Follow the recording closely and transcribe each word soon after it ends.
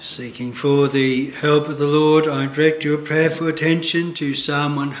Seeking for the help of the Lord, I direct your prayerful attention to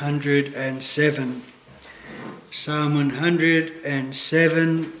Psalm 107. Psalm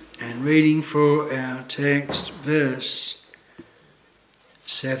 107, and reading for our text, verse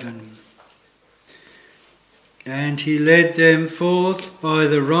 7. And he led them forth by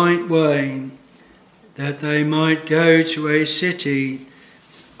the right way, that they might go to a city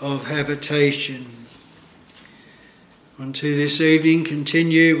of habitation. On to this evening,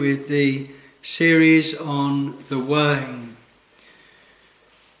 continue with the series on the way.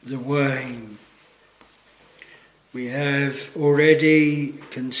 The way. We have already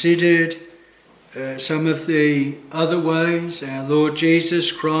considered some of the other ways. Our Lord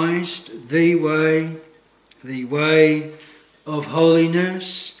Jesus Christ, the way of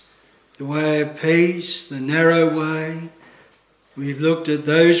holiness, the way of peace, the narrow way. We've looked at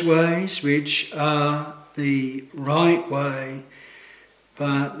those ways which are the right way,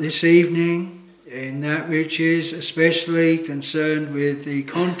 but this evening, in that which is especially concerned with the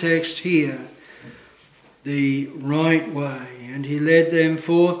context here, the right way. And he led them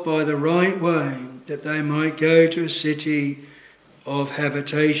forth by the right way, that they might go to a city of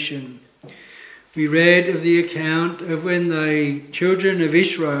habitation. We read of the account of when the children of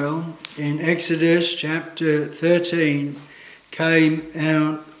Israel in Exodus chapter 13 came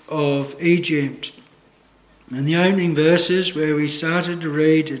out of Egypt. And the opening verses where we started to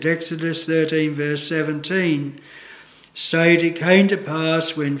read at Exodus 13 verse 17 state, "It came to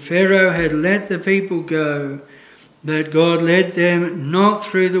pass when Pharaoh had let the people go, that God led them not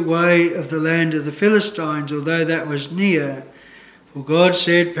through the way of the land of the Philistines, although that was near. For God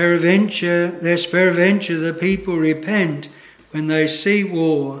said, lest peradventure the people repent when they see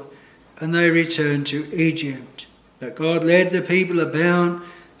war, and they return to Egypt. But God led the people about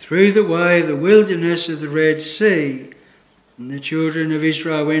through the way of the wilderness of the Red Sea, and the children of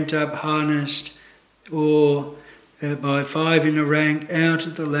Israel went up harnessed, or by five in a rank, out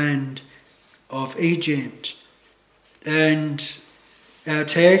of the land of Egypt." And our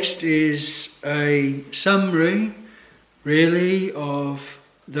text is a summary, really, of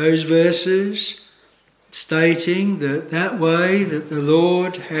those verses, stating that way that the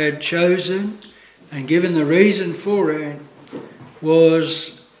Lord had chosen and given the reason for it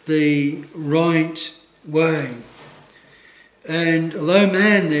was the right way. And although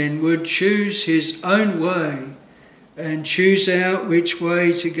man then would choose his own way and choose out which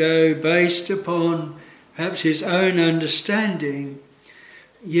way to go based upon perhaps his own understanding,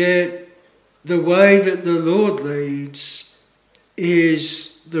 yet the way that the Lord leads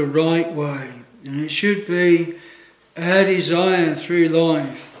is the right way. And it should be our desire through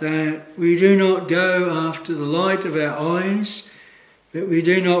life that we do not go after the light of our eyes, that we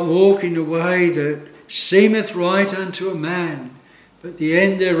do not walk in a way that seemeth right unto a man, but the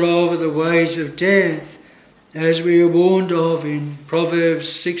end thereof are the ways of death, as we are warned of in Proverbs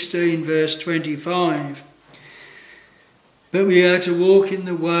 16 verse 25. But we are to walk in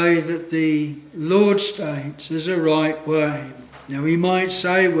the way that the Lord states as a right way. Now we might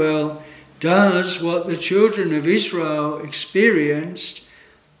say, well, does what the children of Israel experienced,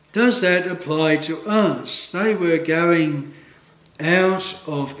 does that apply to us? They were going out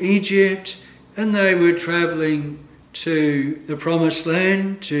of Egypt, and they were travelling to the promised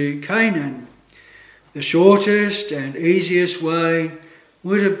land, to Canaan. The shortest and easiest way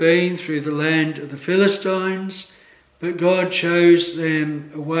would have been through the land of the Philistines, but God chose them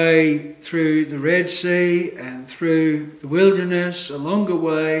a way through the Red Sea and through the wilderness, a longer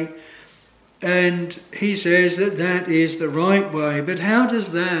way, and he says that that is the right way. But how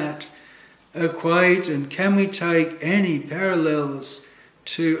does that equate, and can we take any parallels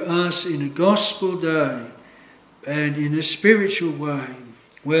to us in a gospel day and in a spiritual way?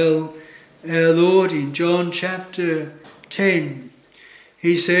 Well, our Lord in John chapter 10,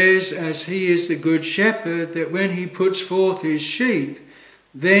 he says, as he is the good shepherd, that when he puts forth his sheep,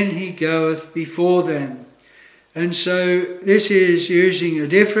 then he goeth before them. And so this is using a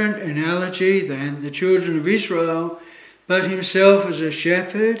different analogy than the children of Israel, but himself as a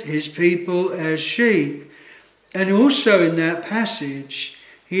shepherd, his people as sheep. And also in that passage,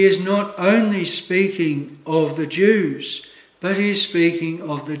 he is not only speaking of the Jews, but he is speaking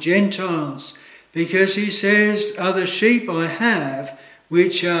of the Gentiles, because he says, "Other sheep I have,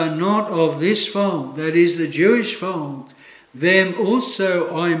 which are not of this fold," that is the Jewish fold, "them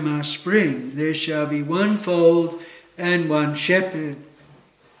also I must bring. There shall be one fold and one shepherd."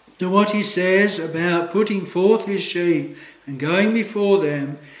 To what he says about putting forth his sheep and going before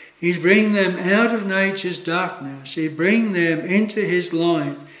them, he's bringing them out of nature's darkness. He's bringing them into his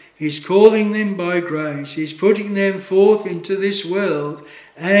light. He's calling them by grace. He's putting them forth into this world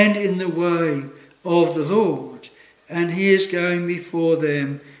and in the way of the Lord. And he is going before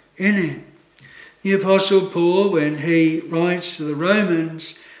them in it. The Apostle Paul, when he writes to the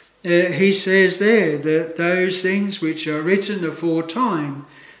Romans, he says there that those things which are written aforetime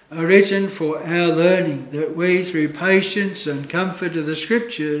are written for our learning, that we through patience and comfort of the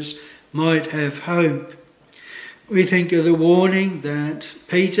Scriptures might have hope. We think of the warning that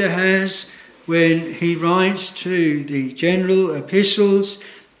Peter has when he writes to the general epistles,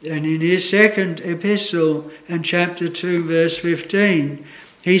 and in his second epistle and chapter 2 verse 15,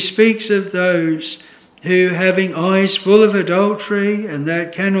 he speaks of those who, having eyes full of adultery and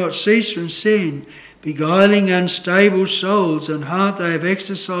that cannot cease from sin, beguiling unstable souls, and heart they have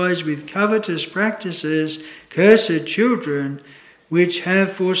exercised with covetous practices, cursed children, which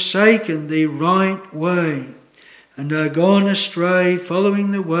have forsaken the right way, and are gone astray,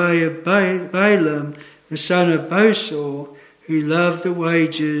 following the way of Balaam, the son of Bosor, who loved the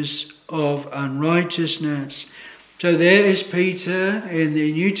wages of unrighteousness. So there is Peter in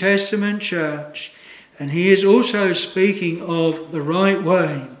the New Testament church, and he is also speaking of the right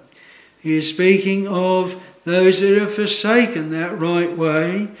way. He is speaking of those that have forsaken that right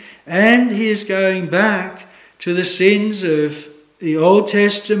way, and he is going back to the sins of the Old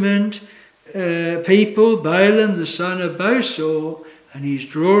Testament people, Balaam, the son of Bosor, and he's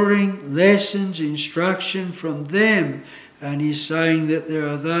drawing lessons, instruction from them, and he's saying that there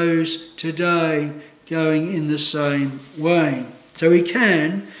are those today going in the same way. So we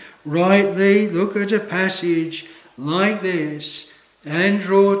can rightly look at a passage like this and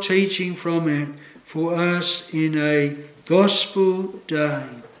draw teaching from it for us in a gospel day.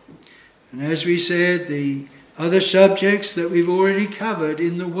 And as we said, the other subjects that we've already covered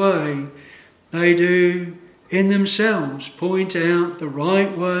in the way, they do in themselves point out the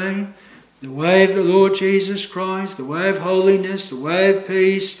right way, the way of the Lord Jesus Christ, the way of holiness, the way of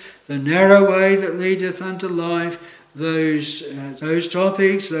peace, the narrow way that leadeth unto life. Those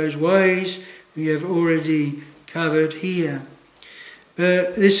topics, those ways we have already covered here.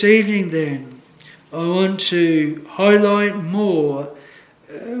 But this evening then, I want to highlight more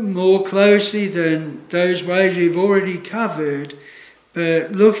closely than those ways we've already covered,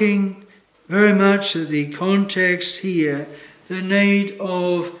 but looking very much at the context here, the need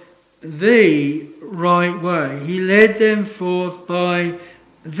of the right way. He led them forth by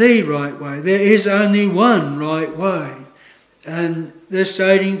the right way. There is only one right way. And the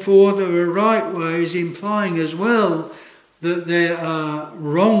stating forth of a right way is implying as well that there are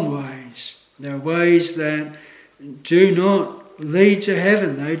wrong ways. There are ways that do not lead to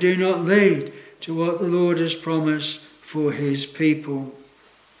heaven. They do not lead to what the Lord has promised for his people.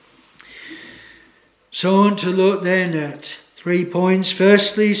 So I want to look then at 3 points.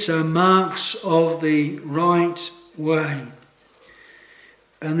 Firstly, some marks of the right way.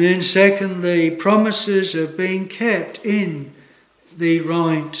 And then secondly, promises of being kept in the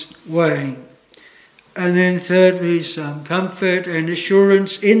right way. And then thirdly, some comfort and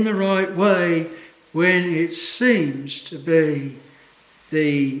assurance in the right way when it seems to be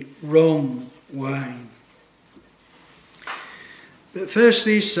the wrong way. But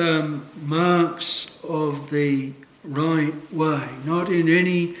firstly, some marks of the right way, not in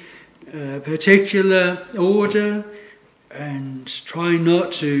any particular order, and try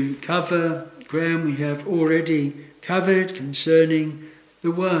not to cover ground we have already covered concerning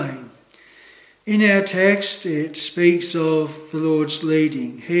the way. In our text, it speaks of the Lord's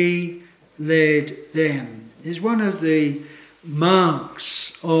leading. He led them. Is one of the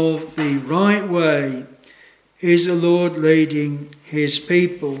marks of the right way is the Lord leading his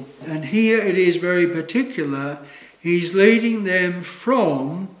people. And here it is very particular. He's leading them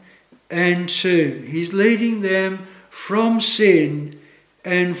from and to. He's leading them from sin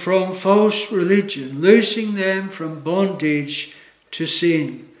and from false religion, loosing them from bondage to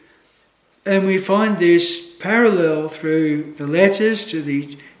sin. And we find this parallel through the letters to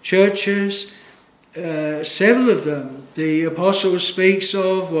the churches. Several of them, the apostle speaks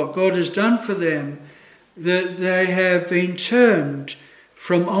of what God has done for them, that they have been turned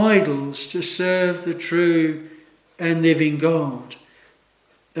from idols to serve the true and living God.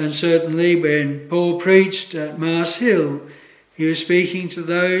 And certainly when Paul preached at Mars Hill, he was speaking to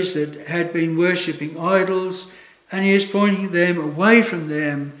those that had been worshipping idols, and he was pointing them away from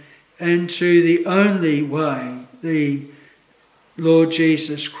them and to the only way, the Lord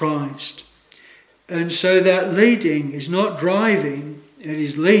Jesus Christ. And so that leading is not driving, it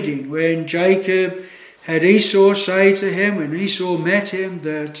is leading. When Jacob had Esau say to him, when Esau met him,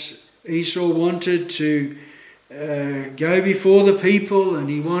 that Esau wanted to go before the people, and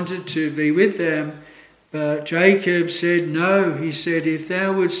he wanted to be with them. But Jacob said no. He said, if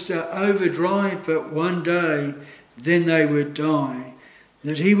thou wouldst overdrive but one day, then they would die.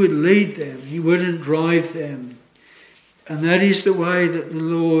 That he would lead them, he wouldn't drive them. And that is the way that the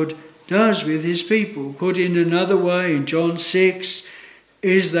Lord does with his people. Put in another way, in John 6,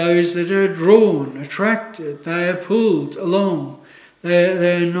 is those that are drawn, attracted, they are pulled along.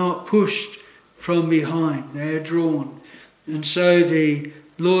 They are not pushed from behind, they are drawn. And so the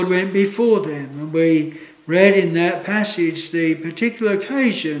Lord went before them, and we read in that passage the particular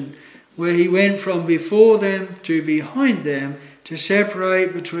occasion where he went from before them to behind them to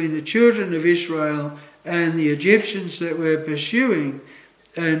separate between the children of Israel and the Egyptians that were pursuing,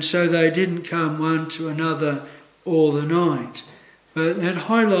 and so they didn't come one to another all the night. But that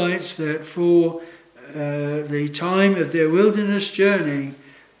highlights that for the time of their wilderness journey,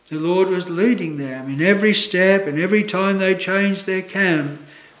 the Lord was leading them in every step, and every time they changed their camp,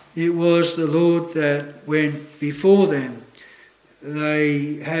 it was the Lord that went before them.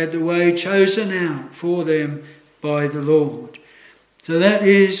 They had the way chosen out for them by the Lord. So that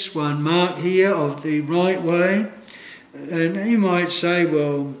is one mark here of the right way. And you might say,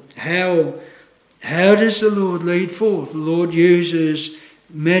 well, how does the Lord lead forth? The Lord uses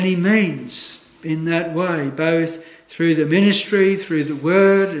many means in that way, both through the ministry, through the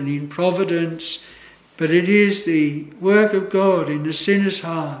word, and in providence. But it is the work of God in the sinner's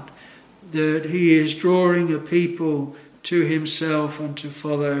heart that he is drawing a people to himself and to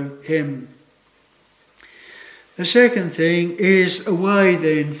follow him. The second thing is a way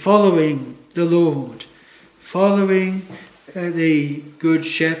then following the Lord, following the Good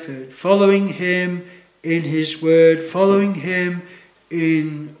Shepherd, following him in his word, following him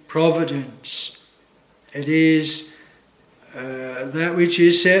in providence. It is that which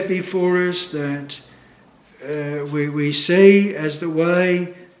is set before us that we see as the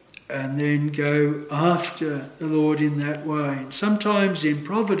way, and then go after the Lord in that way. And sometimes in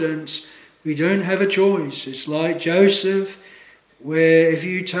providence we don't have a choice. It's like Joseph, where if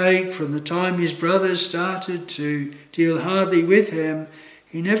you take from the time his brothers started to deal hardly with him,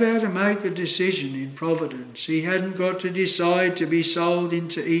 he never had to make a decision in providence. He hadn't got to decide to be sold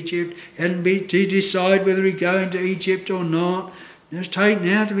into Egypt, hadn't to decide whether he'd go into Egypt or not. It was taken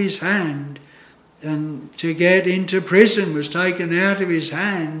out of his hand. And to get into prison was taken out of his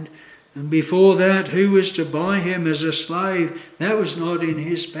hand. And before that, who was to buy him as a slave? That was not in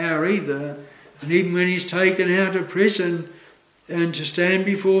his power either. And even when he's taken out of prison and to stand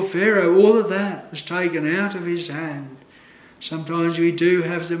before Pharaoh, all of that was taken out of his hand. Sometimes we do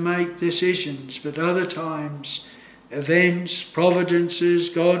have to make decisions, but other times, events, providences,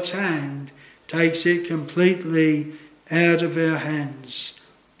 God's hand takes it completely out of our hands.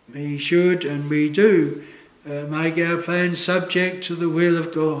 We should and we do make our plans subject to the will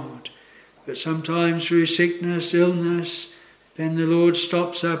of God. But sometimes through sickness, illness, then the Lord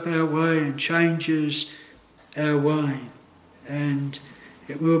stops up our way and changes our way. And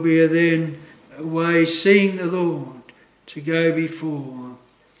it will be then a way seeing the Lord to go before.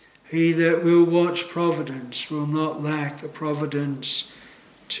 He that will watch providence will not lack a providence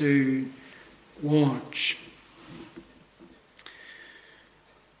to watch.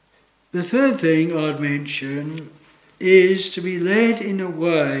 The third thing I'd mention is to be led in a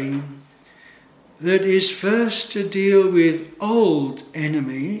way that is first to deal with old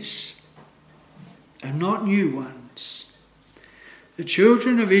enemies and not new ones. The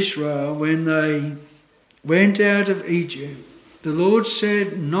children of Israel, when they went out of Egypt, the Lord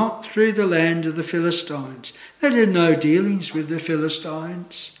said, not through the land of the Philistines. They had no dealings with the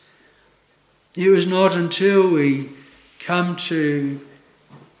Philistines. It was not until we come to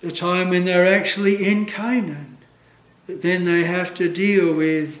the time when they're actually in Canaan that then they have to deal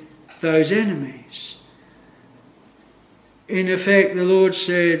with those enemies. In effect, the Lord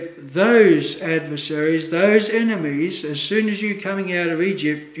said, those adversaries, those enemies, as soon as you're coming out of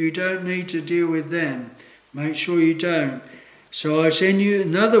Egypt, you don't need to deal with them. Make sure you don't. So I send you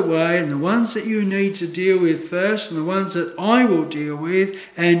another way, and the ones that you need to deal with first, and the ones that I will deal with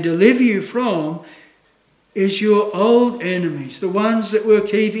and deliver you from, is your old enemies, the ones that were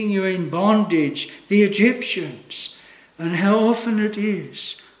keeping you in bondage, the Egyptians. And how often it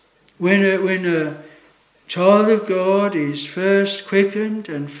is when a child of God is first quickened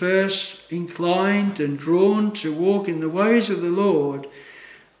and first inclined and drawn to walk in the ways of the Lord,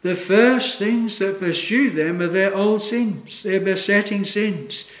 the first things that pursue them are their old sins, their besetting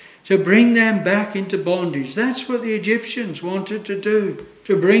sins, to bring them back into bondage. That's what the Egyptians wanted to do,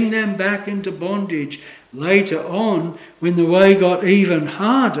 to bring them back into bondage. Later on, when the way got even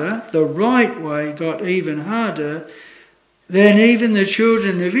harder, the right way got even harder, then even the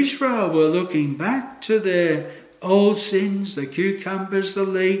children of Israel were looking back to their old sins, the cucumbers, the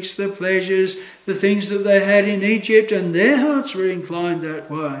leeks, the pleasures, the things that they had in Egypt, and their hearts were inclined that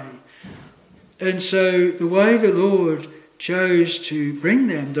way. And so the way the Lord chose to bring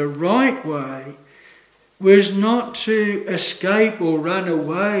them, the right way, was not to escape or run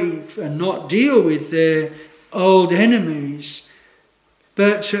away and not deal with their old enemies,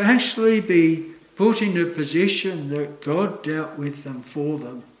 but to actually be put in a position that God dealt with them for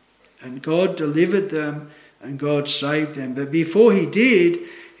them, and God delivered them, and God saved them. But before he did,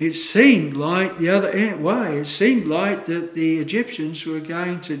 it seemed like the other way. It seemed like that the Egyptians were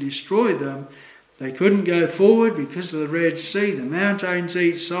going to destroy them. They couldn't go forward because of the Red Sea, the mountains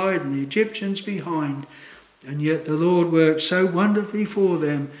each side and the Egyptians behind. And yet the Lord worked so wonderfully for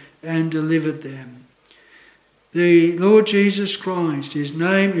them and delivered them. The Lord Jesus Christ, his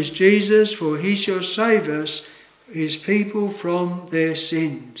name is Jesus, for he shall save us, his people, from their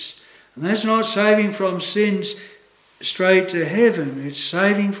sins. And that's not saving from sins straight to heaven. It's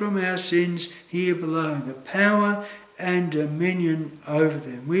saving from our sins here below, the power and dominion over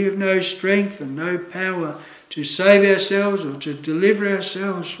them. We have no strength and no power to save ourselves or to deliver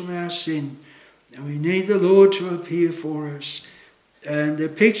ourselves from our sin. And we need the Lord to appear for us. And the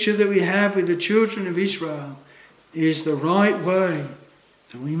picture that we have with the children of Israel is the right way.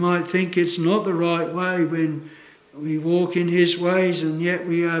 And we might think it's not the right way when we walk in his ways, and yet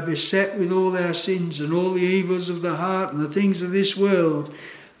we are beset with all our sins and all the evils of the heart and the things of this world.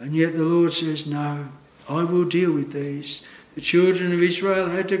 And yet the Lord says, no, I will deal with these. The children of Israel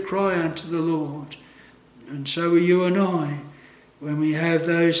had to cry unto the Lord. And so will you and I when we have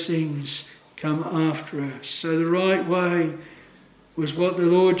those things come after us. So the right way was what the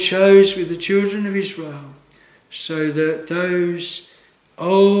Lord chose with the children of Israel, so that those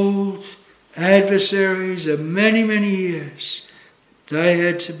old adversaries of many, many years, they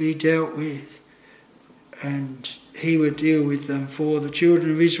had to be dealt with, and he would deal with them for the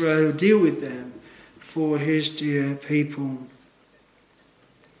children of Israel, would deal with them for his dear people.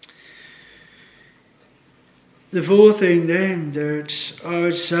 The fourth thing then that I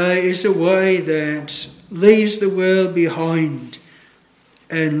would say is a way that leaves the world behind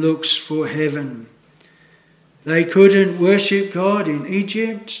and looks for heaven. They couldn't worship God in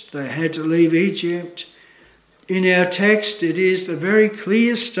Egypt. They had to leave Egypt. In our text, it is the very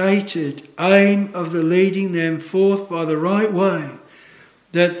clear stated aim of the leading them forth by the right way,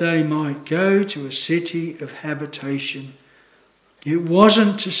 that they might go to a city of habitation. It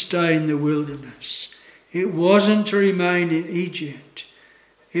wasn't to stay in the wilderness. It wasn't to remain in Egypt.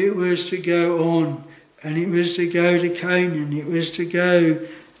 It was to go on, and it was to go to Canaan. It was to go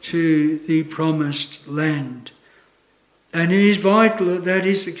to the promised land. And it is vital that that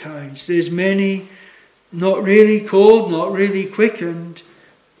is the case. There's many not really called, not really quickened,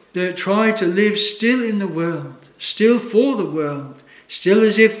 that try to live still in the world, still for the world, still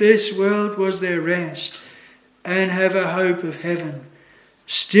as if this world was their rest, and have a hope of heaven.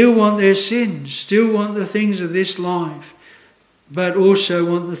 Still want their sins, still want the things of this life, but also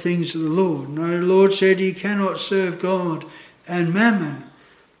want the things of the Lord. No, the Lord said you cannot serve God and mammon.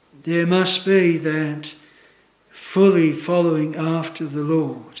 There must be that fully following after the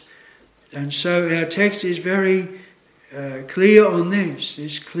Lord. And so our text is very clear on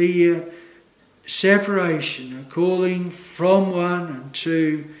this clear separation, a calling from one and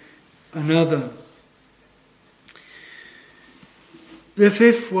to another. The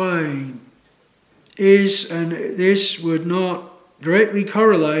fifth way is, and this would not directly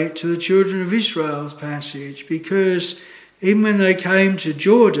correlate to the children of Israel's passage, because even when they came to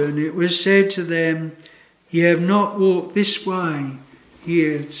Jordan, it was said to them, "Ye have not walked this way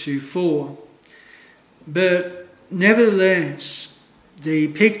heretofore." But nevertheless, the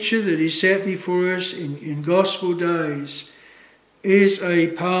picture that is set before us in gospel days is a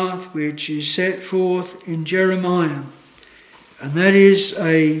path which is set forth in Jeremiah. And that is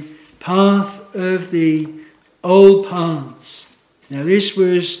a path of the old paths. Now this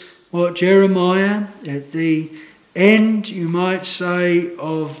was what Jeremiah, at the end, you might say,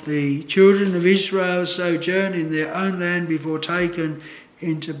 of the children of Israel's sojourn in their own land before taken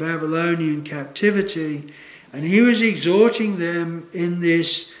into Babylonian captivity. And he was exhorting them in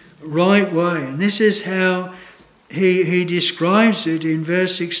this right way. And this is how he describes it in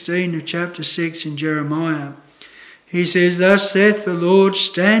verse 16 of chapter 6 in Jeremiah. He says, "Thus saith the Lord,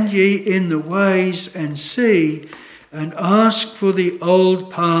 stand ye in the ways and see, and ask for the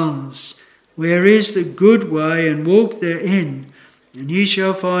old paths, where is the good way, and walk therein, and ye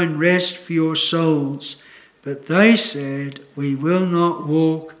shall find rest for your souls. But they said, we will not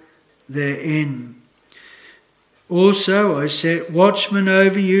walk therein. Also I set watchmen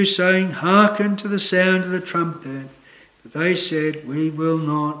over you, saying, hearken to the sound of the trumpet. But they said, we will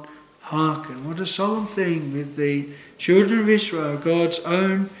not hearken. What a solemn thing with the children of Israel, God's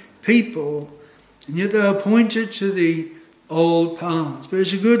own people. And yet they are pointed to the old paths. But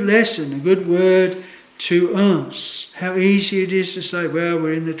it's a good lesson, a good word to us. How easy it is to say, well,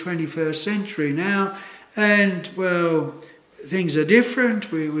 we're in the 21st century now, and, well, things are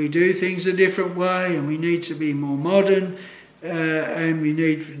different. We do things a different way, and we need to be more modern, and we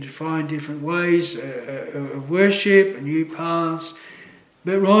need to find different ways of worship and new paths.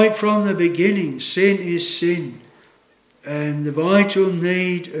 But right from the beginning, sin is sin. And the vital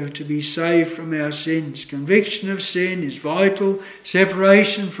need to be saved from our sins. Conviction of sin is vital.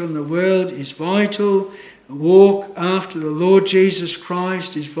 Separation from the world is vital. A walk after the Lord Jesus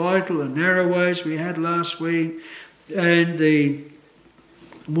Christ is vital. The narrow ways we had last week. And the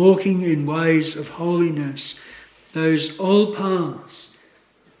walking in ways of holiness. Those old paths.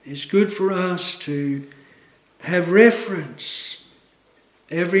 It's good for us to have reference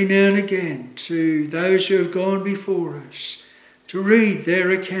every now and again to those who have gone before us, to read their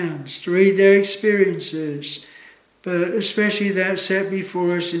accounts, to read their experiences, but especially that set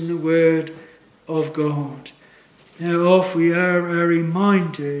before us in the Word of God. How often we are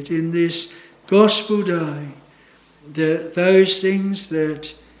reminded in this Gospel day that those things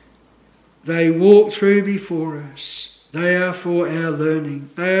that they walk through before us, they are for our learning,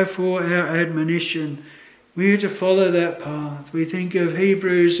 they are for our admonition. We are to follow that path. We think of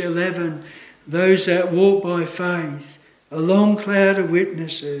Hebrews 11, those that walk by faith, a long cloud of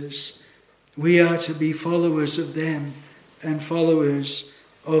witnesses. We are to be followers of them and followers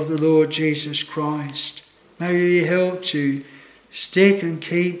of the Lord Jesus Christ. May we be helped to stick and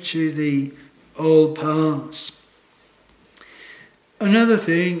keep to the old paths. Another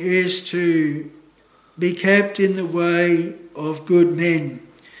thing is to be kept in the way of good men.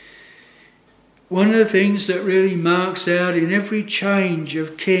 One of the things that really marks out in every change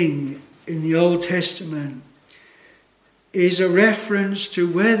of king in the Old Testament is a reference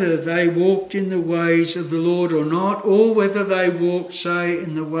to whether they walked in the ways of the Lord or not, or whether they walked, say,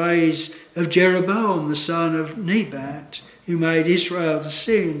 in the ways of Jeroboam, the son of Nebat, who made Israel to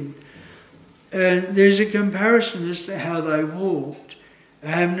sin. And there's a comparison as to how they walked.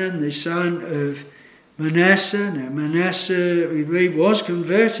 Amnon, the son of Manasseh. Now Manasseh, we believe, was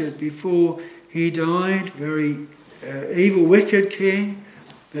converted before he died, very evil, wicked king.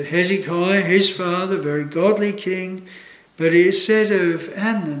 But Hezekiah, his father, very godly king. But it is said of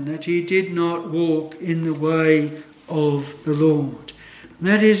Amnon that he did not walk in the way of the Lord. And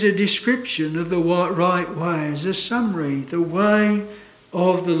that is a description of the right way, as a summary, the way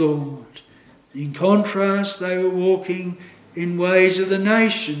of the Lord. In contrast, they were walking in ways of the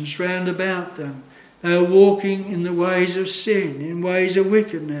nations round about them. They were walking in the ways of sin, in ways of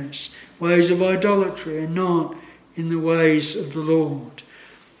wickedness, ways of idolatry, and not in the ways of the Lord.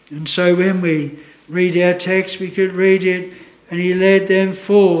 And so when we read our text, we could read it, and he led them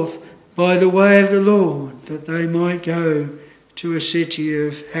forth by the way of the Lord, that they might go to a city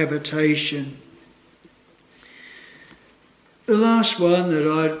of habitation. The last one that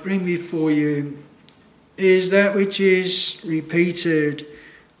I'd bring before you is that which is repeated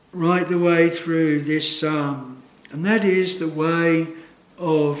right the way through this psalm, and that is the way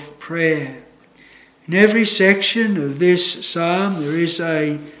of prayer. In every section of this psalm there is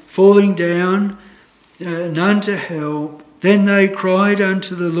a falling down, none to help. Then they cried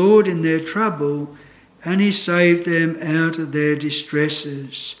unto the Lord in their trouble, and he saved them out of their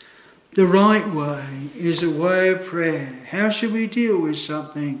distresses. The right way is a way of prayer. How should we deal with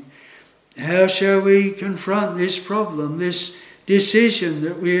something? How shall we confront this problem, this decision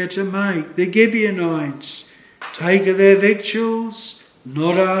that we are to make? The Gibeonites take of their victuals,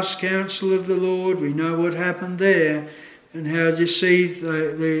 not ask counsel of the Lord. We know what happened there and how deceived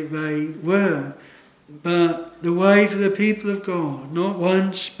they were. But the way for the people of God, not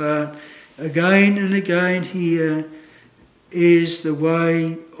once but again and again here, is the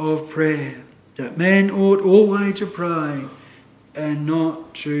way of prayer. That man ought always to pray and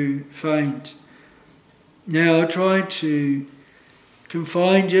not to faint. Now I tried to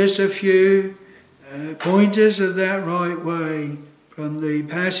confine just a few pointers of that right way from the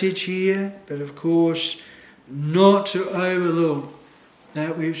passage here, but of course not to overlook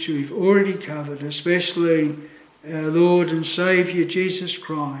that which we've already covered, especially our Lord and Saviour Jesus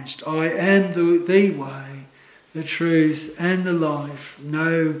Christ. I am the way, the truth and the life.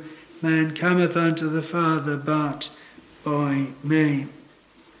 No man cometh unto the Father but by me.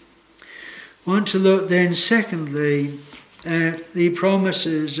 I want to look then secondly at the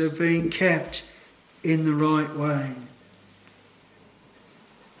promises of being kept in the right way.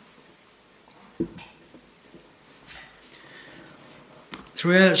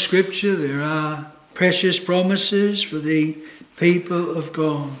 Throughout Scripture there are precious promises for the people of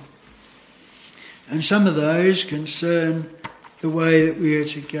God. And some of those concern the way that we are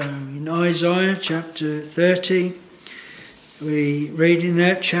to go. In Isaiah chapter 30, we read in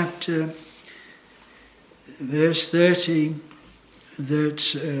that chapter, verse 30, that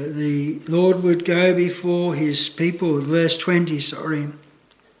the Lord would go before his people, verse 20,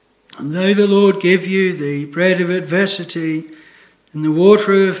 and though the Lord give you the bread of adversity and the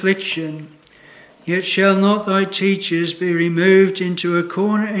water of affliction, yet shall not thy teachers be removed into a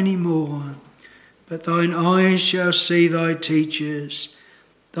corner any more, but thine eyes shall see thy teachers.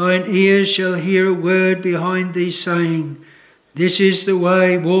 Thine ears shall hear a word behind thee saying, This is the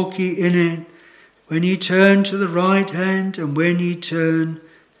way, walk ye in it, when ye turn to the right hand and when ye turn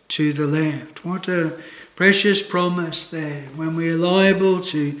to the left. What a precious promise there. When we are liable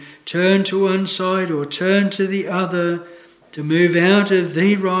to turn to one side or turn to the other, to move out of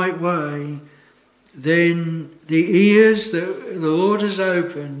the right way, then the ears that the Lord has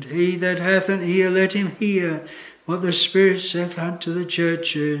opened, he that hath an ear, let him hear what the Spirit saith unto the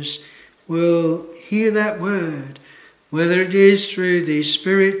churches, will hear that word, whether it is through the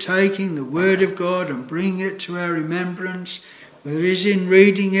Spirit taking the word of God and bringing it to our remembrance, whether it is in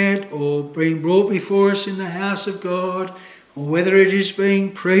reading it or being brought before us in the house of God, or whether it is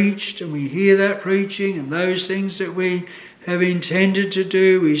being preached and we hear that preaching and those things that we have intended to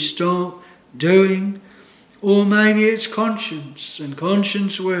do, we stop doing, or maybe it's conscience, and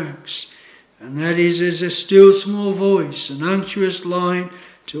conscience works, and that is as a still small voice, an unctuous light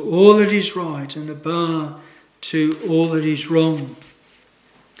to all that is right and a bar to all that is wrong.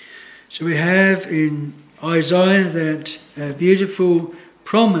 So we have in Isaiah that beautiful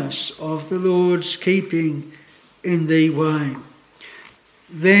promise of the Lord's keeping in the way.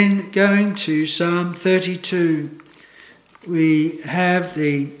 Then going to Psalm 32, we have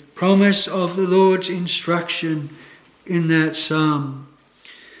the promise of the Lord's instruction in that psalm.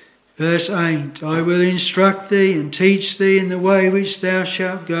 Verse 8, I will instruct thee and teach thee in the way which thou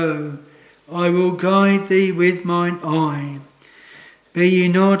shalt go. I will guide thee with mine eye. Be ye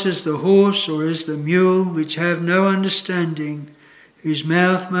not as the horse or as the mule, which have no understanding, whose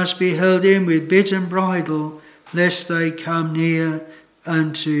mouth must be held in with bit and bridle, lest they come near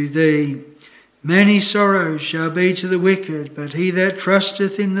unto thee. Many sorrows shall be to the wicked, but he that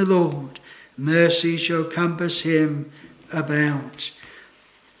trusteth in the Lord, mercy shall compass him about.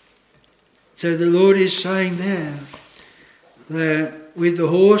 So the Lord is saying there that with the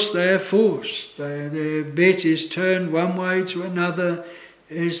horse they are forced. Their bit is turned one way to another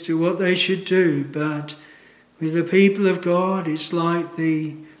as to what they should do. But with the people of God, it's like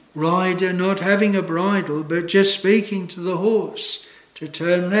the rider not having a bridle, but just speaking to the horse to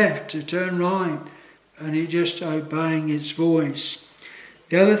turn left, to turn right, and it just obeying its voice.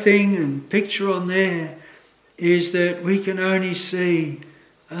 The other thing and picture on there is that we can only see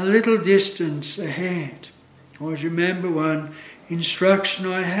a little distance ahead. I always remember one instruction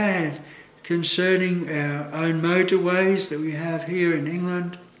I had concerning our own motorways that we have here in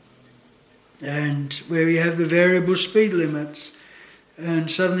England, and where we have the variable speed limits.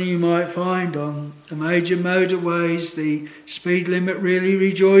 And suddenly you might find on the major motorways the speed limit really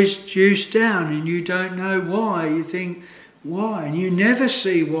reduced down, and you don't know why. You think, why? And you never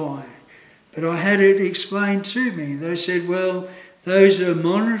see why. But I had it explained to me. They said, well, those who are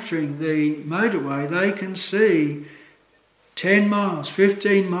monitoring the motorway, they can see 10 miles,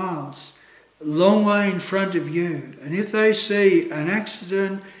 15 miles, a long way in front of you. And if they see an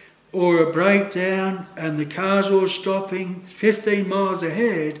accident or a breakdown and the car's all stopping 15 miles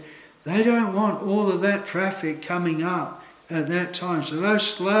ahead, they don't want all of that traffic coming up at that time. So they'll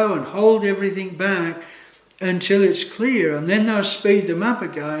slow and hold everything back until it's clear, and then they'll speed them up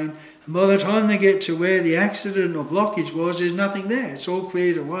again. And by the time they get to where the accident or blockage was, there's nothing there. It's all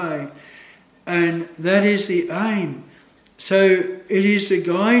cleared away. And that is the aim. So it is the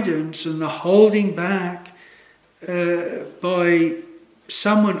guidance and the holding back by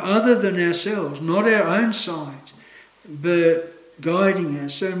someone other than ourselves, not our own sight, but guiding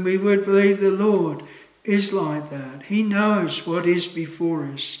us. And we would believe the Lord is like that. He knows what is before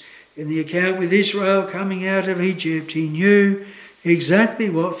us. In the account with Israel coming out of Egypt, he knew exactly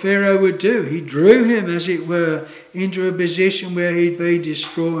what Pharaoh would do. He drew him, as it were, into a position where he'd be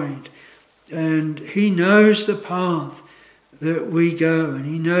destroyed. And he knows the path that we go, and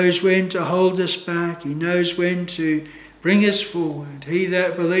he knows when to hold us back. He knows when to bring us forward. He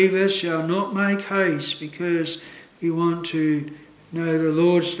that believeth shall not make haste, because we want to know the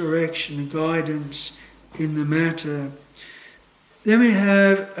Lord's direction and guidance in the matter. Then we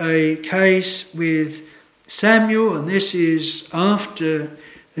have a case with Samuel, and this is after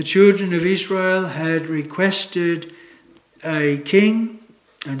the children of Israel had requested a king,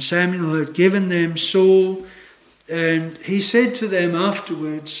 and Samuel had given them Saul, and he said to them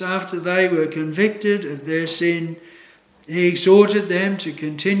afterwards, after they were convicted of their sin, he exhorted them to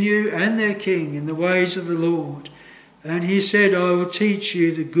continue, and their king, in the ways of the Lord. And he said, I will teach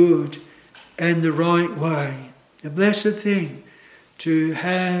you the good and the right way. A blessed thing to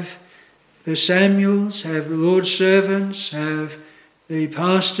have the Samuels, have the Lord's servants, have the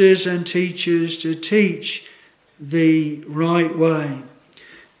pastors and teachers to teach the right way.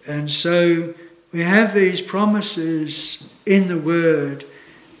 And so we have these promises in the Word.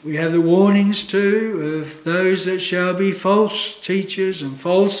 We have the warnings too of those that shall be false teachers and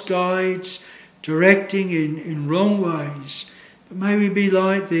false guides, directing in wrong ways. But may we be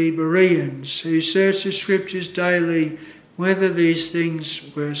like the Bereans, who search the Scriptures daily whether these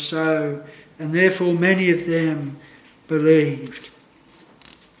things were so, and therefore many of them believed.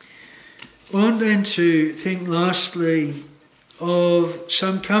 I want then to think lastly of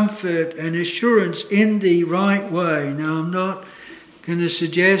some comfort and assurance in the right way. Now, I'm not going to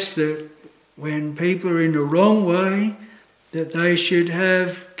suggest that when people are in the wrong way that they should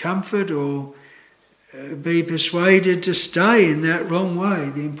have comfort or be persuaded to stay in that wrong way.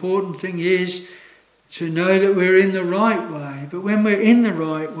 The important thing is to know that we're in the right way. But when we're in the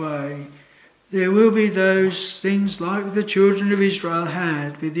right way, there will be those things like the children of Israel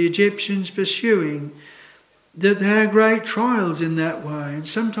had with the Egyptians pursuing, that there are great trials in that way. And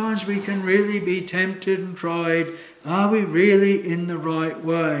sometimes we can really be tempted and tried. Are we really in the right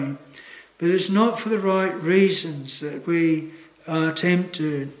way? But it's not for the right reasons that we are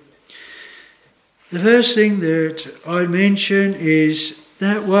tempted. The first thing that I mention is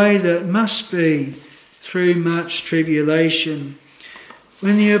that way that must be through much tribulation.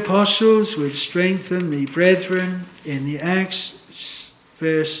 When the apostles would strengthen the brethren in the Acts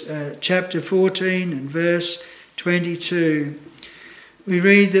chapter 14 and verse 22, we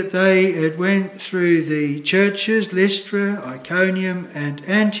read that they had went through the churches, Lystra, Iconium and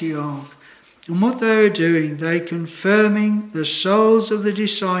Antioch, and what they were doing, they confirming the souls of the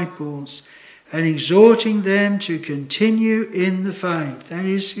disciples and exhorting them to continue in the faith, that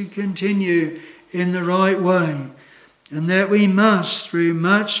is, to continue in the right way, and that we must, through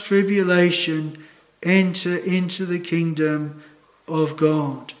much tribulation, enter into the kingdom of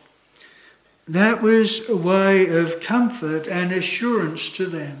God. That was a way of comfort and assurance to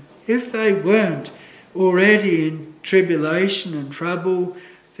them. If they weren't already in tribulation and trouble,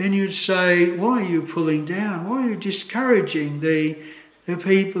 then you'd say, why are you pulling down? Why are you discouraging the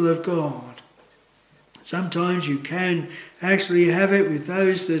people of God? Sometimes you can actually have it with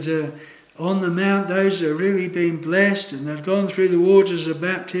those that are on the mount, those that are really being blessed and they've gone through the waters of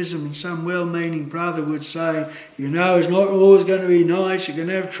baptism, and some well-meaning brother would say, you know, it's not always going to be nice, you're going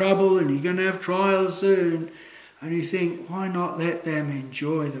to have trouble and you're going to have trials soon. And you think, why not let them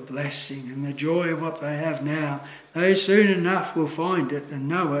enjoy the blessing and the joy of what they have now? They soon enough will find it and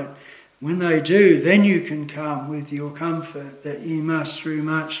know it. When they do, then you can come with your comfort that ye must, through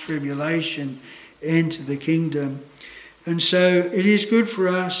much tribulation, enter the kingdom. And so it is good for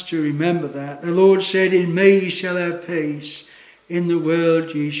us to remember that. The Lord said, in me ye shall have peace, in the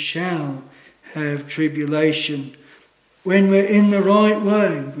world ye shall have tribulation. When we're in the right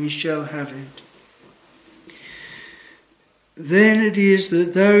way, we shall have it. Then it is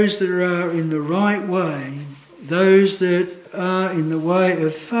that those that are in the right way, those that are in the way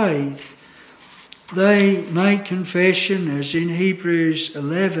of faith, they make confession, as in Hebrews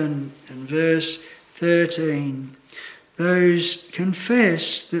 11 and verse 13. Those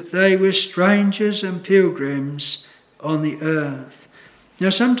confess that they were strangers and pilgrims on the earth. Now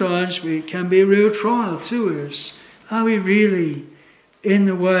sometimes it can be a real trial to us. Are we really in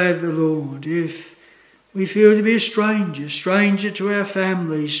the way of the Lord? If we feel to be a stranger to our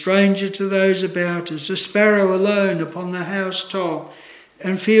family, stranger to those about us, a sparrow alone upon the housetop,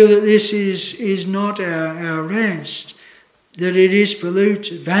 and feel that this is not our rest, that it is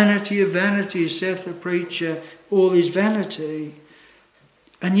polluted. Vanity of vanities, saith the preacher, all is vanity.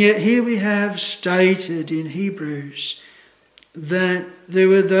 And yet here we have stated in Hebrews that there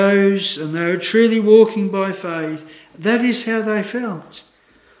were those, and they were truly walking by faith. That is how they felt.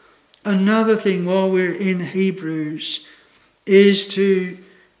 Another thing while we're in Hebrews is to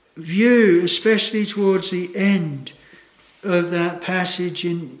view, especially towards the end of that passage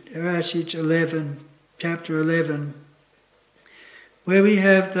in chapter 11, where we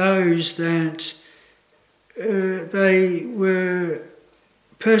have those that they were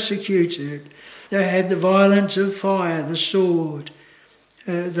persecuted. They had the violence of fire, the sword.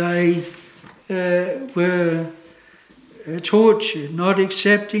 They were tortured, not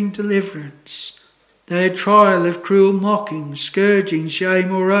accepting deliverance. They had trial of cruel mocking, scourging, shame,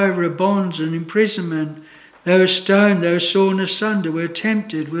 moreover, of bonds and imprisonment. They were stoned, they were sawn asunder, were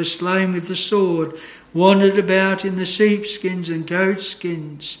tempted, were slain with the sword, wandered about in the sheepskins and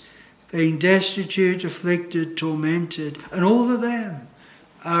goatskins, being destitute, afflicted, tormented. And all of them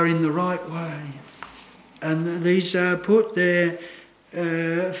are in the right way. And these are put there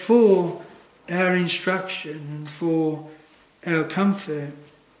for our instruction and for our comfort.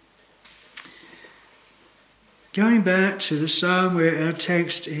 Going back to the psalm where our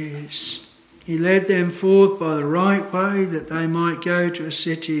text is, he led them forth by the right way that they might go to a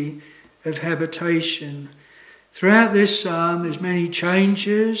city of habitation. Throughout this psalm there's many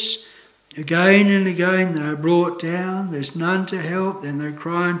changes. Again and again they are brought down. There's none to help. Then they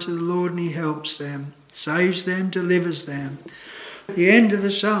cry unto the Lord and he helps them, saves them, delivers them. At the end of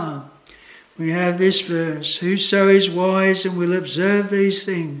the psalm we have this verse, whoso is wise and will observe these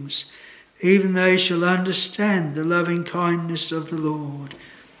things, even they shall understand the loving kindness of the Lord.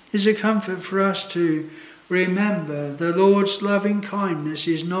 It's a comfort for us to remember the Lord's loving kindness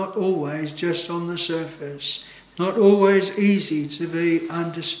is not always just on the surface, not always easy to be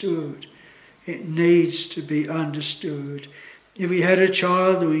understood. It needs to be understood. If we had a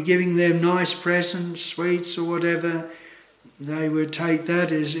child and we're giving them nice presents, sweets or whatever, they would take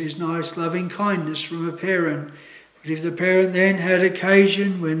that as nice loving kindness from a parent. But if the parent then had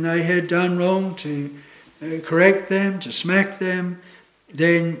occasion when they had done wrong to correct them, to smack them,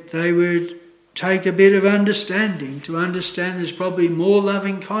 then they would take a bit of understanding, to understand there's probably more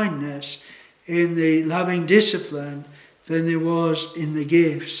loving kindness in the loving discipline than there was in the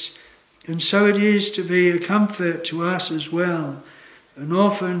gifts. And so it is to be a comfort to us as well. And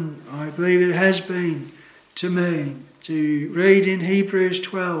often, I believe it has been to me, to read in Hebrews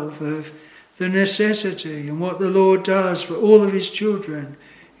 12 of the necessity and what the Lord does for all of his children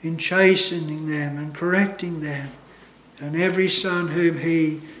in chastening them and correcting them, and every son whom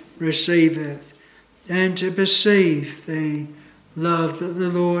he receiveth, and to perceive the love that the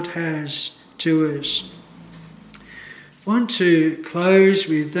Lord has to us. I want to close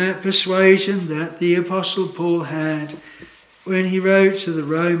with that persuasion that the Apostle Paul had when he wrote to the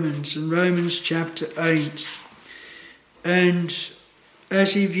Romans in Romans chapter 8. And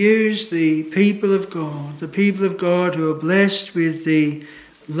as he views the people of God who are blessed with the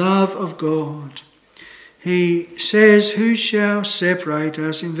love of God, he says, who shall separate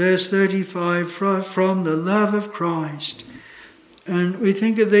us, in verse 35, from the love of Christ? And we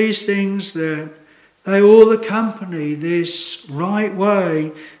think of these things that they all accompany this right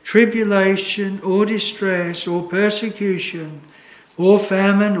way, tribulation or distress or persecution or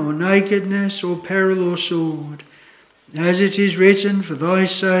famine or nakedness or peril or sword. As it is written, for thy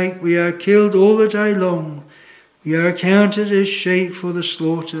sake we are killed all the day long. We are accounted as sheep for the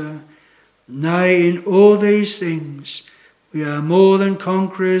slaughter. Nay, in all these things we are more than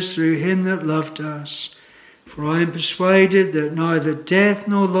conquerors through him that loved us. For I am persuaded that neither death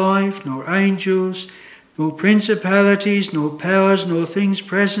nor life, nor angels, nor principalities, nor powers, nor things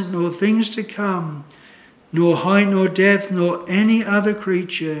present, nor things to come, nor height, nor depth, nor any other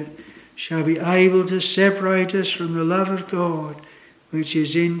creature shall be able to separate us from the love of God, which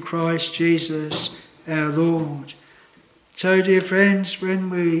is in Christ Jesus our Lord. So, dear friends, when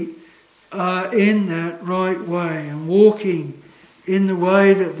we are in that right way and walking in the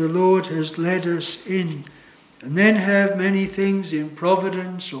way that the Lord has led us in, and then have many things in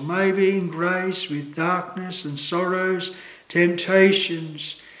providence or maybe in grace with darkness and sorrows,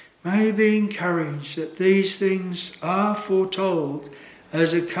 temptations, may be encouraged that these things are foretold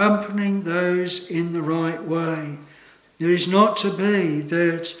as accompanying those in the right way. There is not to be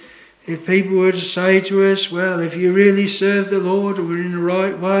that if people were to say to us, well, if you really serve the Lord or were in the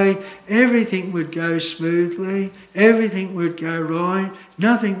right way, everything would go smoothly, everything would go right,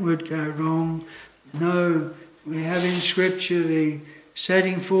 nothing would go wrong. No, we have in Scripture the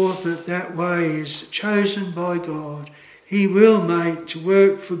setting forth that that way is chosen by God. He will make to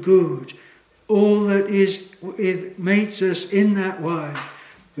work for good all that meets us in that way.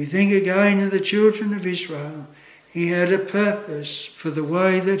 We think again of the children of Israel. He had a purpose for the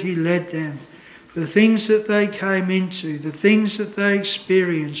way that he led them, for the things that they came into, the things that they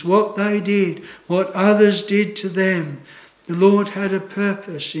experienced, what they did, what others did to them. The Lord had a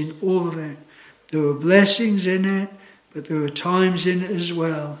purpose in all of it. There were blessings in it, but there were times in it as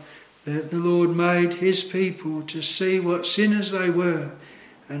well that the Lord made his people to see what sinners they were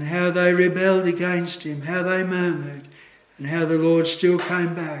and how they rebelled against him, how they murmured, and how the Lord still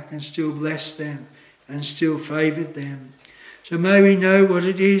came back and still blessed them and still favoured them. So may we know what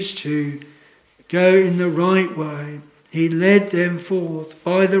it is to go in the right way. He led them forth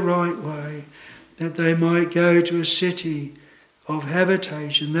by the right way, that they might go to a city of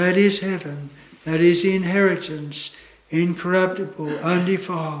habitation, that is heaven, that is inheritance, incorruptible,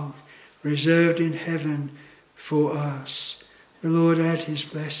 undefiled, reserved in heaven for us. The Lord add his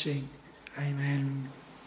blessing. Amen.